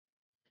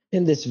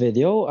In this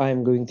video,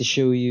 I'm going to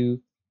show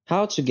you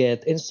how to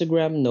get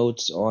Instagram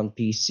Notes on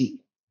PC.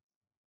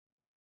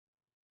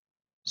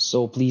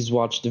 So please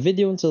watch the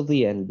video until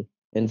the end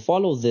and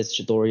follow this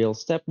tutorial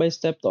step by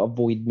step to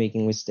avoid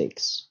making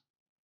mistakes.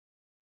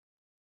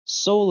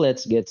 So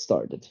let's get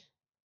started.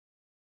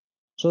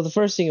 So the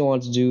first thing you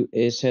want to do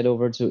is head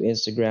over to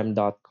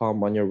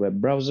instagram.com on your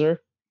web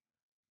browser.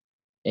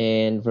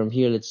 And from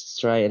here, let's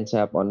try and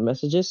tap on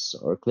messages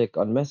or click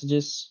on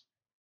messages.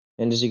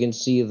 And as you can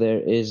see, there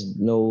is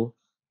no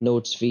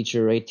notes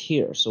feature right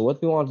here. So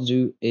what we want to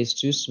do is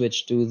to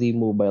switch to the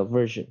mobile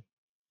version.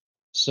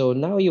 So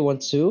now you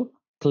want to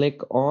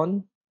click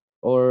on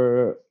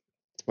or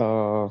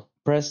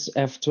press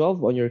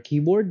F12 on your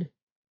keyboard.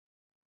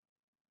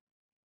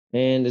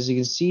 And as you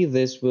can see,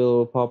 this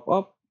will pop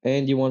up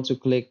and you want to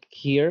click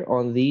here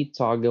on the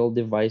toggle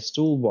device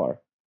toolbar.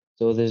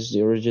 So this is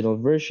the original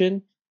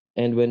version.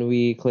 And when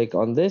we click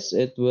on this,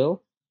 it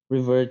will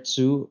revert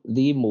to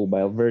the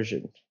mobile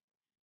version.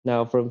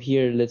 Now from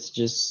here, let's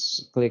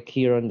just click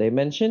here on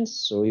dimensions.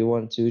 So you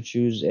want to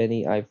choose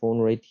any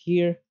iPhone right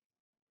here.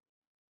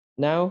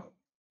 Now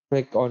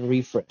click on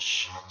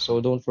refresh. So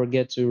don't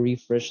forget to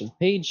refresh the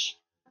page.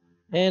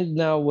 And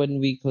now when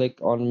we click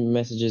on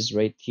messages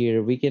right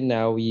here, we can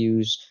now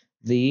use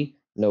the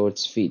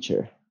notes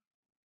feature.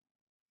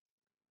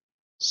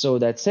 So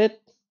that's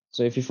it.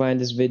 So if you find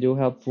this video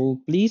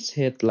helpful, please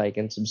hit like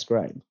and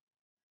subscribe.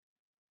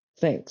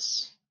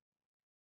 Thanks.